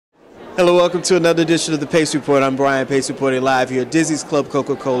Hello, welcome to another edition of the Pace Report. I'm Brian, Pace reporting live here at Dizzy's Club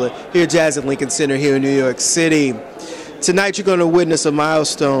Coca-Cola, here at Jazz at Lincoln Center here in New York City. Tonight you're going to witness a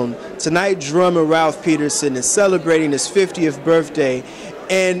milestone. Tonight drummer Ralph Peterson is celebrating his 50th birthday,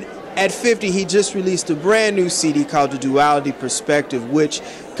 and at 50 he just released a brand new CD called the Duality Perspective, which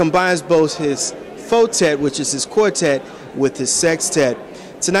combines both his Fotet, which is his quartet, with his Sextet.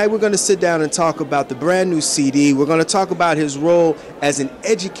 Tonight we're going to sit down and talk about the brand new CD. We're going to talk about his role as an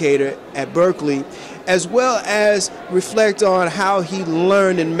educator at Berklee, as well as reflect on how he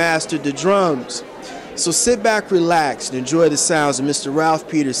learned and mastered the drums. So sit back, relax, and enjoy the sounds of Mr. Ralph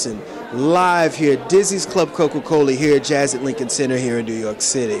Peterson live here at Dizzy's Club Coca-Cola here at Jazz at Lincoln Center here in New York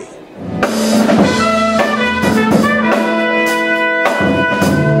City.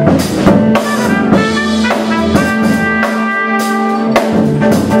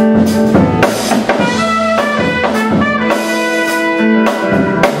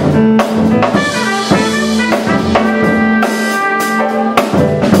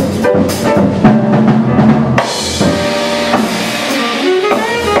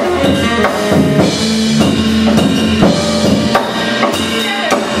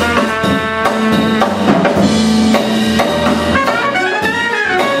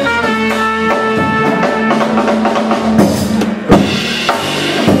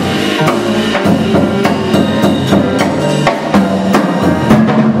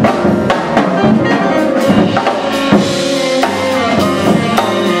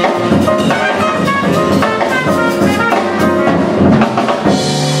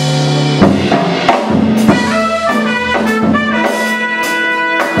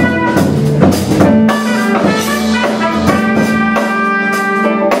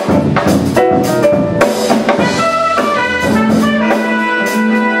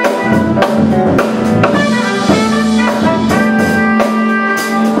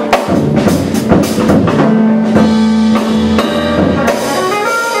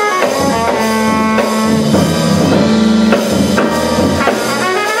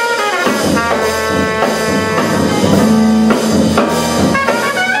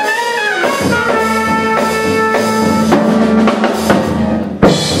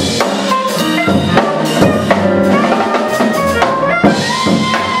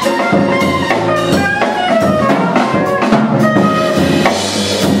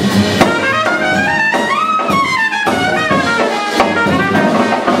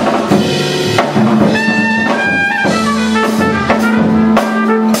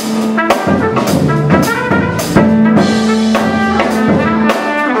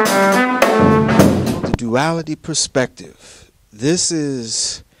 Duality Perspective. This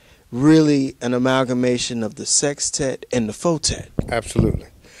is really an amalgamation of the Sextet and the Fotet. Absolutely.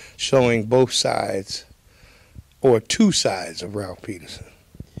 Showing both sides, or two sides of Ralph Peterson.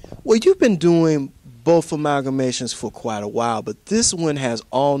 Well, you've been doing both amalgamations for quite a while, but this one has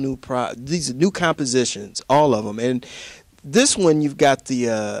all new these are new compositions, all of them. And this one you've got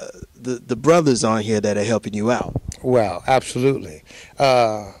the brothers on here that are helping you out. Well, absolutely.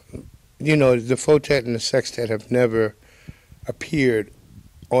 You know, the Fotet and the Sextet have never appeared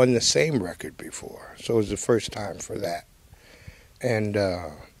on the same record before, so it was the first time for that. And,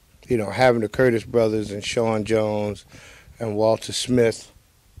 you know, having the Curtis brothers and Sean Jones and Walter Smith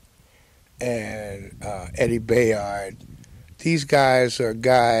and Eddie Bayard, these guys are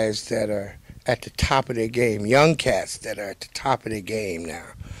guys that are at the top of their game, young cats that are at the top of their game now,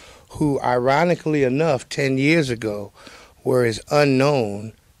 who, ironically enough, 10 years ago were as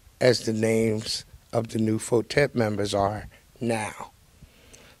unknown as the names of the new Fotet members are now.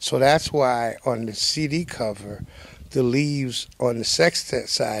 So that's why on the CD cover, the leaves on the Sextet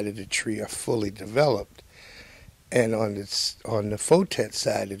side of the tree are fully developed, and on the Fotet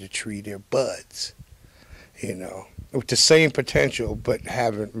side of the tree, they're buds, you know, with the same potential, but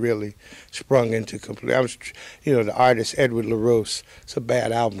haven't really sprung into complete. You know, the artist Edward LaRose. It's a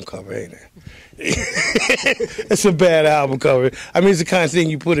bad album cover, ain't it? It's a bad album cover. I mean, it's the kind of thing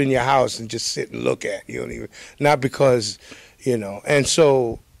you put in your house and just sit and look at. You don't even, not because, you know. And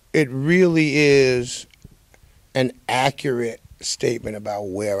so it really is an accurate statement about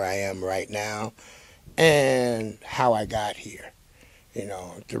where I am right now and how I got here. You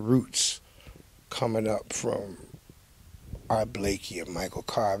know, the roots coming up from our Blakey and Michael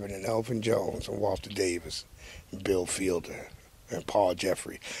Carvin and Elvin Jones and Walter Davis and Bill Fielder and Paul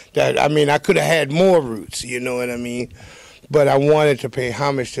Jeffrey. That, I mean, I could have had more roots, you know what I mean? But I wanted to pay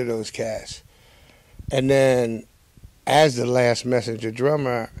homage to those cats. And then, as the Last Messenger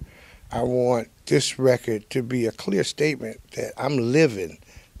drummer, I want this record to be a clear statement that I'm living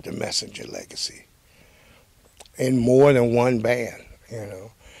the Messenger legacy in more than one band, you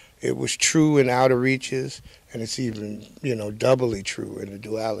know. It was true in Outer Reaches, and it's even, doubly true in the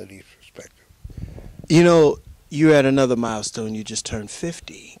Duality Perspective. You know, you're at another milestone. You just turned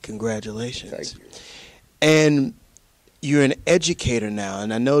 50. Congratulations. Thank you. And you're an educator now,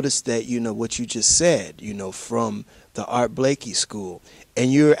 and I noticed that, what you just said, from the Art Blakey School,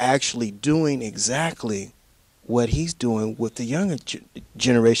 and you're actually doing exactly what he's doing with the younger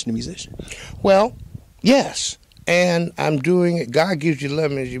generation of musicians. Well, yes. And I'm doing it. God gives you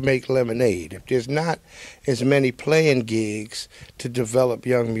lemons, you make lemonade. If there's not as many playing gigs to develop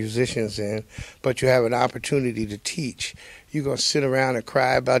young musicians in, but you have an opportunity to teach, you're going to sit around and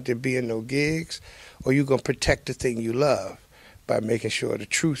cry about there being no gigs, or you're going to protect the thing you love by making sure the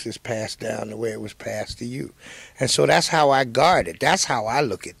truth is passed down the way it was passed to you. And so that's how I guard it. That's how I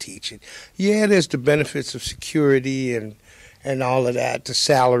look at teaching. Yeah, there's the benefits of security and all of that, the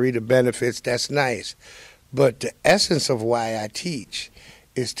salary, the benefits, that's nice. But the essence of why I teach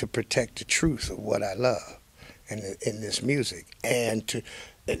is to protect the truth of what I love in this music. And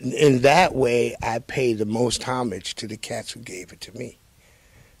in that way, I pay the most homage to the cats who gave it to me.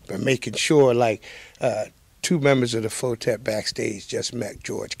 By making sure, like, two members of the Fotet backstage just met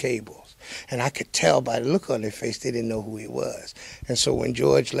George Cables. And I could tell by the look on their face they didn't know who he was. And so when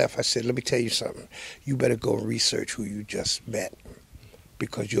George left, I said, let me tell you something. You better go and research who you just met,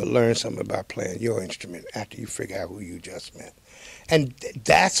 because you'll learn something about playing your instrument after you figure out who you just met. And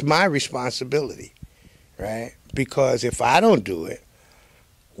that's my responsibility, right? Because if I don't do it,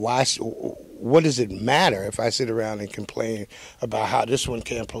 what does it matter if I sit around and complain about how this one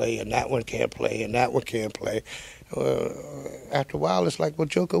can't play and that one can't play and that one can't play? After a while, it's like, well,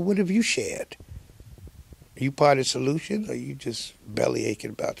 Joker, what have you shared? Are you part of the solution, or are you just belly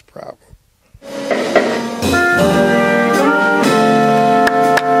aching about the problem?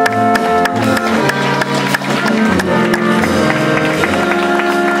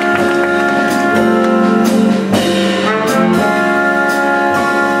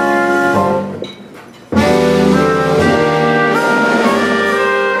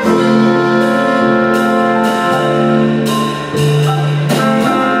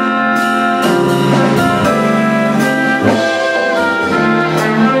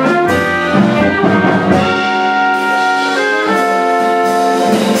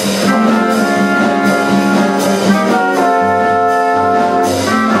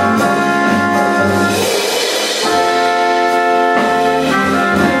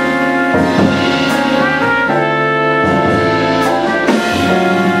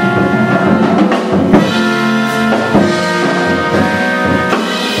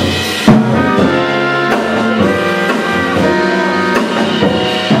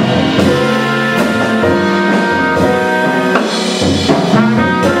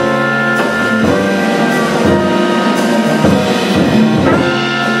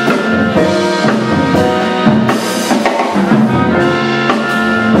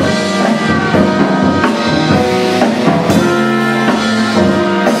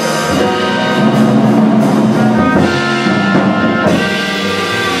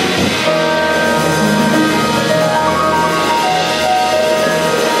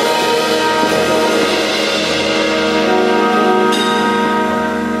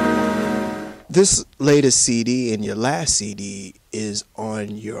 This latest CD and your last CD is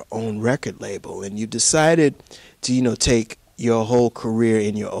on your own record label, and you decided to, take your whole career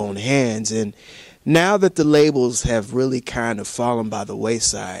in your own hands. And now that the labels have really kind of fallen by the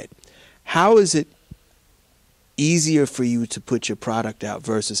wayside, how is it easier for you to put your product out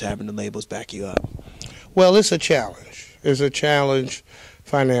versus having the labels back you up? Well, it's a challenge. It's a challenge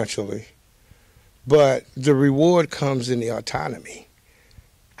financially, but the reward comes in the autonomy.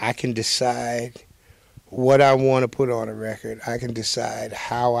 I can decide what I want to put on a record. I can decide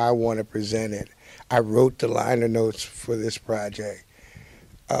how I want to present it. I wrote the liner notes for this project.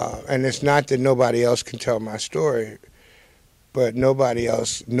 And it's not that nobody else can tell my story, but nobody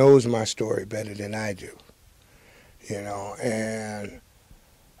else knows my story better than I do. And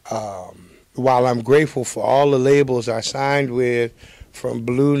while I'm grateful for all the labels I signed with, from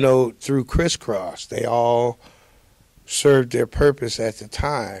Blue Note through Crisscross, they all served their purpose at the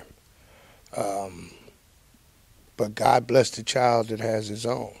time. But God bless the child that has his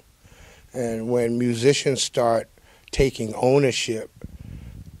own. And when musicians start taking ownership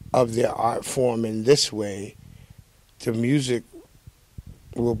of their art form in this way, the music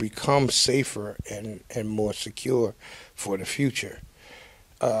will become safer and more secure for the future.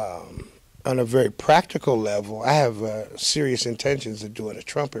 On a very practical level, I have serious intentions of doing a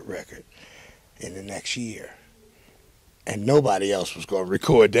trumpet record in the next year. And nobody else was going to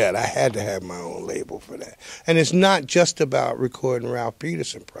record that. I had to have my own label for that. And it's not just about recording Ralph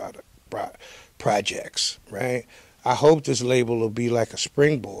Peterson projects, right? I hope this label will be like a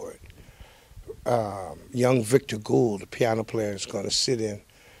springboard. Young Victor Gould, the piano player, is going to sit in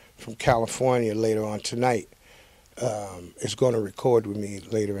from California later on tonight, is going to record with me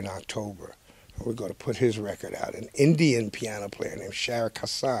later in October. We're going to put his record out. An Indian piano player named Sharik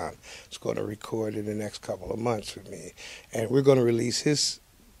Hassan is going to record in the next couple of months with me. And we're going to release his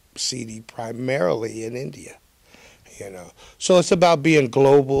CD primarily in India, you know. So it's about being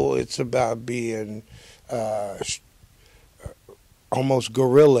global. It's about being almost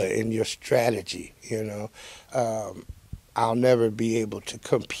guerrilla in your strategy, you know. I'll never be able to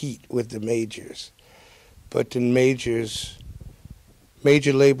compete with the majors. But the majors...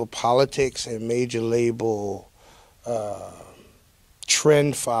 major label politics and major label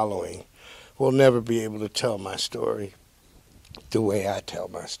trend following will never be able to tell my story the way I tell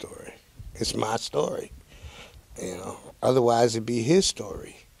my story. It's my story, you know. Otherwise, it'd be his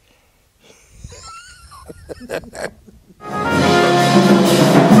story.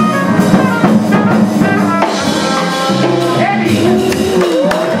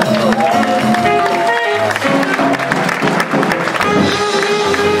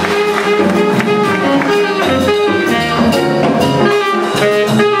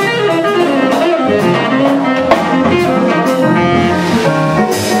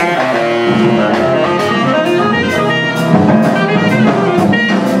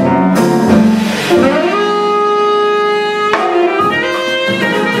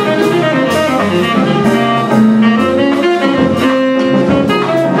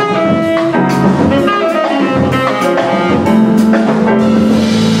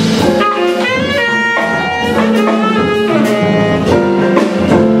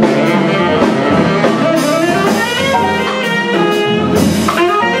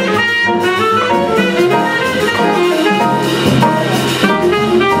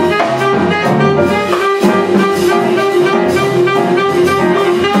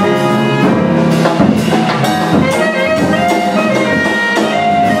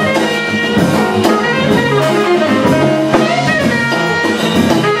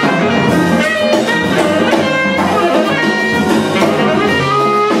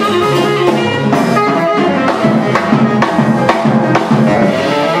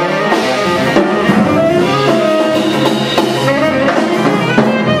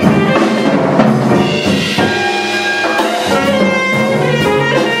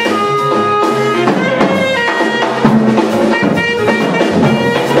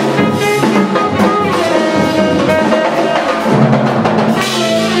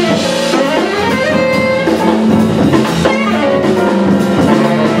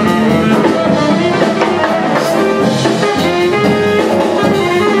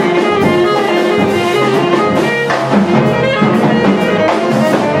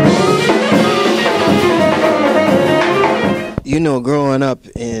 You know, growing up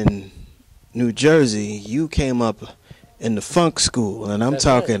in New Jersey, you came up in the funk school, and I'm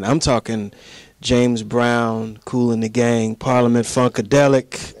talking James Brown, Kool and the Gang, Parliament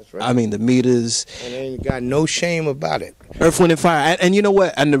Funkadelic. That's right. I mean, the Meters. And they ain't got no shame about it. Earth, Wind, and Fire. And you know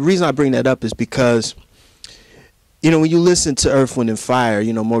what? And the reason I bring that up is because, you know, when you listen to Earth, Wind, and Fire,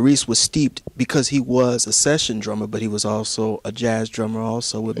 you know, Maurice was steeped because he was a session drummer, but he was also a jazz drummer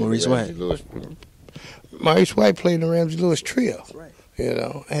also with Maurice White. Maurice White played in the Ramsey Lewis Trio. That's right. You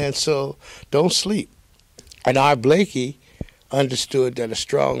know, and so don't sleep. And our Blakey understood that a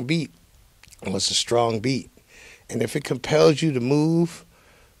strong beat was a strong beat. And if it compels you to move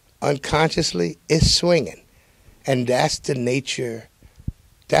unconsciously, it's swinging. And that's the nature,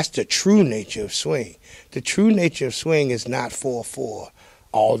 that's the true nature of swing. The true nature of swing is not 4/4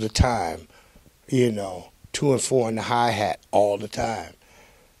 all the time, you know, 2 and 4 in the hi-hat all the time.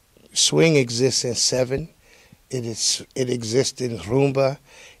 Swing exists in 7. It exists in rumba.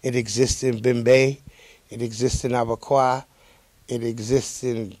 It exists in bembe. It exists in abacoa. It exists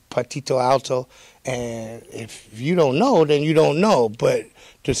in patito alto. And if you don't know, then you don't know. But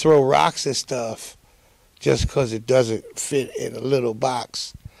to throw rocks at stuff just because it doesn't fit in a little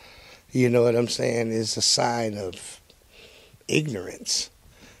box, you know what I'm saying, is a sign of ignorance,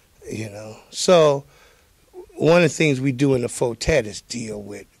 you know. So one of the things we do in the Fotet is deal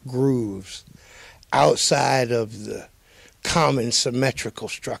with grooves outside of the common symmetrical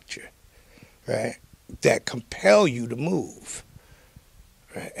structure, right, that compel you to move.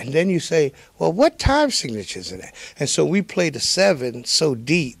 Right? And then you say, well, what time signatures in that? And so we play the 7 so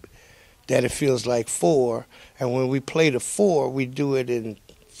deep that it feels like 4. And when we play the 4, we do it in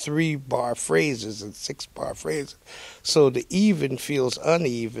 3-bar phrases and 6-bar phrases. So the even feels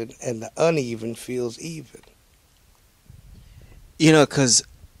uneven and the uneven feels even. You know, because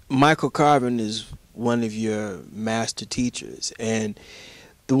Michael Carvin is one of your master teachers, and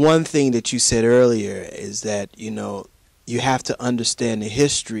the one thing that you said earlier is that, you know, you have to understand the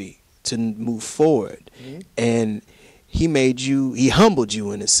history to move forward. Mm-hmm. And he humbled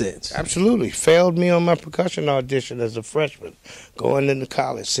you in a sense. Absolutely. Failed me on my percussion audition as a freshman, going into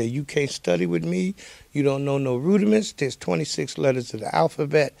college. Say, you can't study with me, you don't know no rudiments. There's 26 letters of the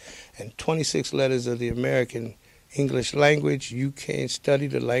alphabet and 26 letters of the American English language. You can't study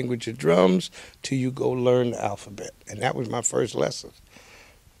the language of drums till you go learn the alphabet. And that was my first lesson.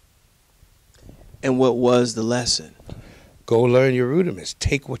 And what was the lesson? Go learn your rudiments.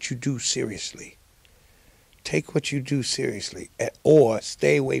 Take what you do seriously. Take what you do seriously, or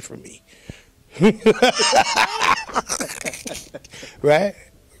stay away from me. Right?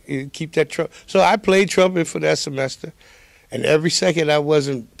 You keep that trumpet. So I played trumpet for that semester, and every second I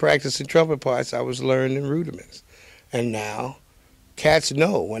wasn't practicing trumpet parts, I was learning rudiments. And now, cats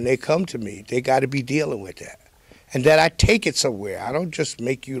know when they come to me, they got to be dealing with that. And that I take it somewhere. I don't just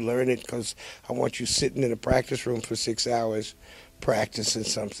make you learn it because I want you sitting in a practice room for 6 hours practicing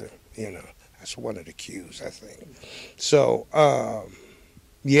something, you know. That's one of the cues, I think. So,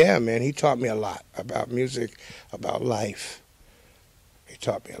 yeah, man, he taught me a lot about music, about life. He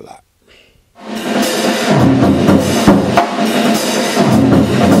taught me a lot.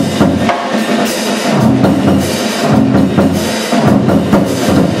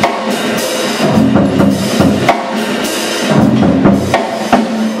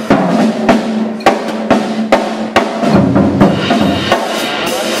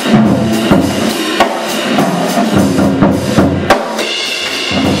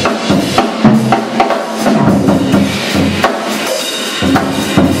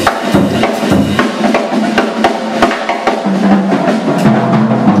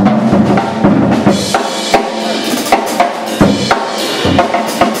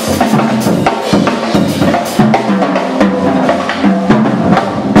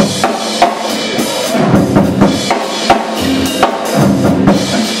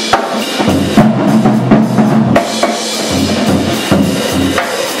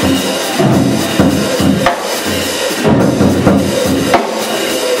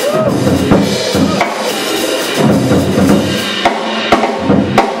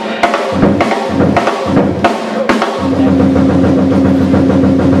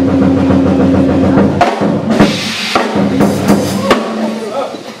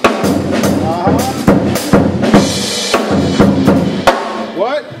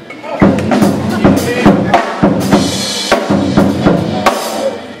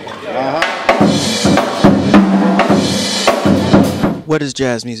 What does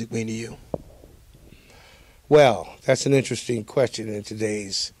jazz music mean to you? Well, that's an interesting question in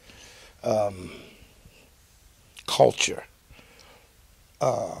today's culture.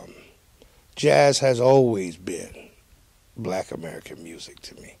 Jazz has always been Black American music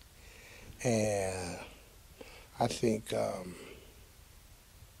to me. And I think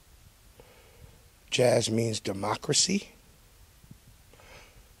jazz means democracy.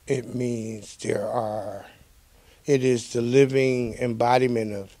 It means it is the living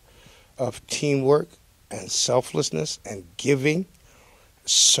embodiment of teamwork and selflessness and giving,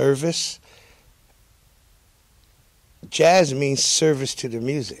 service. Jazz means service to the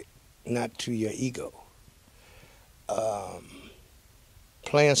music, not to your ego.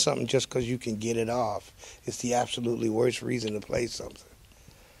 Playing something just because you can get it off is the absolutely worst reason to play something.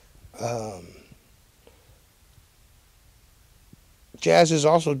 Jazz is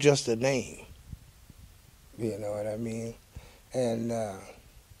also just a name. You know what I mean? And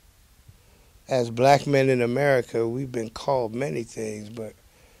as black men in America, we've been called many things, but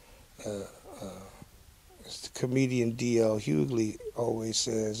as the comedian D.L. Hughley always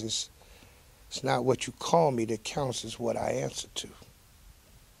says, it's not what you call me that counts, it's what I answer to.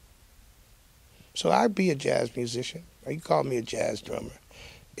 So I'd be a jazz musician, or you call me a jazz drummer,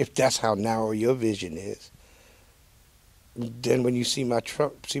 if that's how narrow your vision is. Then when you see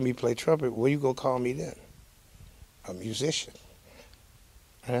me play trumpet, what are you gonna call me then? A musician.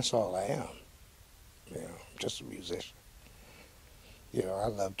 And that's all I am. You know, I'm just a musician. You know, I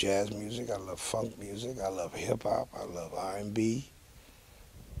love jazz music, I love funk music, I love hip hop, I love R&B.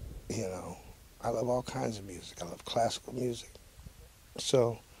 You know, I love all kinds of music. I love classical music.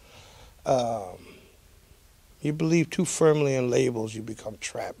 So, you believe too firmly in labels, you become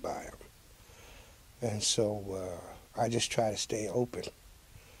trapped by them. And so I just try to stay open,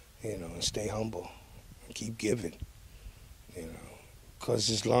 you know, and stay humble and keep giving, you know.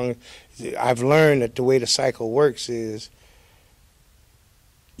 Because I've learned that the way the cycle works is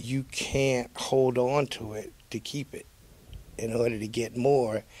you can't hold on to it to keep it. In order to get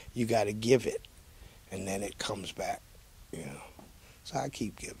more, you got to give it, and then it comes back, you know. So I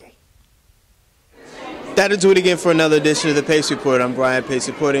keep giving. That'll do it again for another edition of the Pace Report. I'm Brian Pace,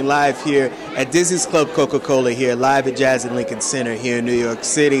 reporting live here at Disney's Club Coca-Cola here, live at Jazz at Lincoln Center here in New York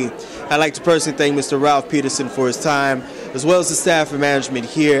City. I'd like to personally thank Mr. Ralph Peterson for his time, as well as the staff and management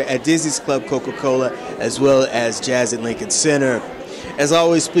here at Disney's Club Coca-Cola, as well as Jazz at Lincoln Center. As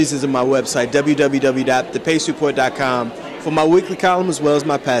always, please visit my website, www.thepacereport.com, for my weekly column as well as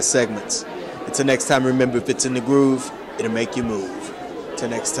my past segments. Until next time, remember, if it's in the groove, it'll make you move. Till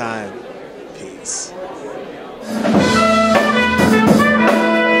next time, peace.